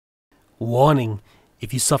Warning,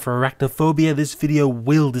 if you suffer arachnophobia, this video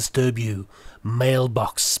will disturb you.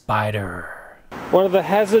 Mailbox spider. One of the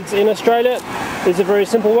hazards in Australia is a very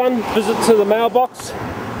simple one. Visit to the mailbox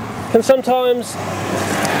can sometimes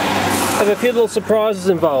have a few little surprises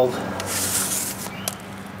involved.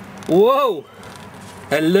 Whoa!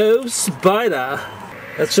 Hello, spider.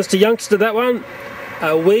 That's just a youngster, that one.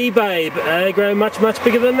 A wee babe. They grow much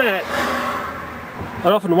bigger than that.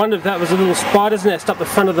 I'd often wondered if that was a little spider's nest up the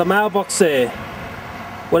front of the mailbox there.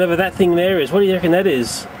 Whatever that thing there is. What do you reckon that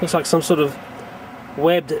is? Looks like some sort of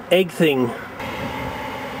webbed egg thing.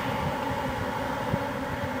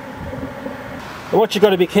 And what you've got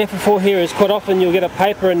to be careful for here is quite often you'll get a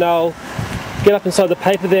paper and they'll get up inside the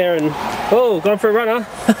paper there and... Oh, gone for a runner.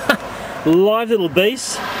 Live little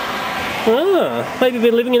beast. Ah, maybe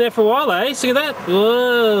been living in there for a while, eh? See that?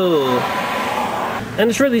 Whoa. And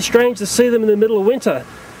it's really strange to see them in the middle of winter.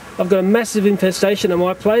 I've got a massive infestation at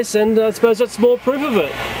my place and I suppose that's more proof of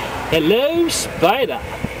it. Hello, spider.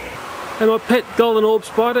 And my pet golden orb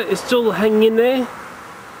spider is still hanging in there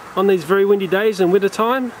on these very windy days in winter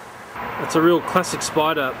time. It's a real classic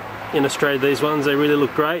spider in Australia, these ones. They really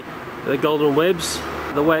look great. The golden webs,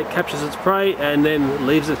 the way it captures its prey and then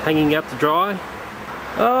leaves it hanging out to dry.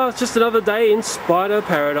 Oh, it's just another day in spider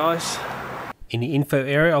paradise. In the info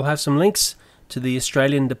area I'll have some links to the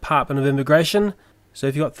Australian Department of Immigration, so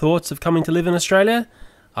if you've got thoughts of coming to live in Australia,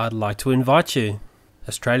 I'd like to invite you.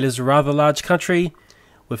 Australia's a rather large country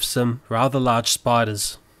with some rather large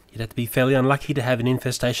spiders. You'd have to be fairly unlucky to have an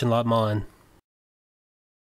infestation like mine.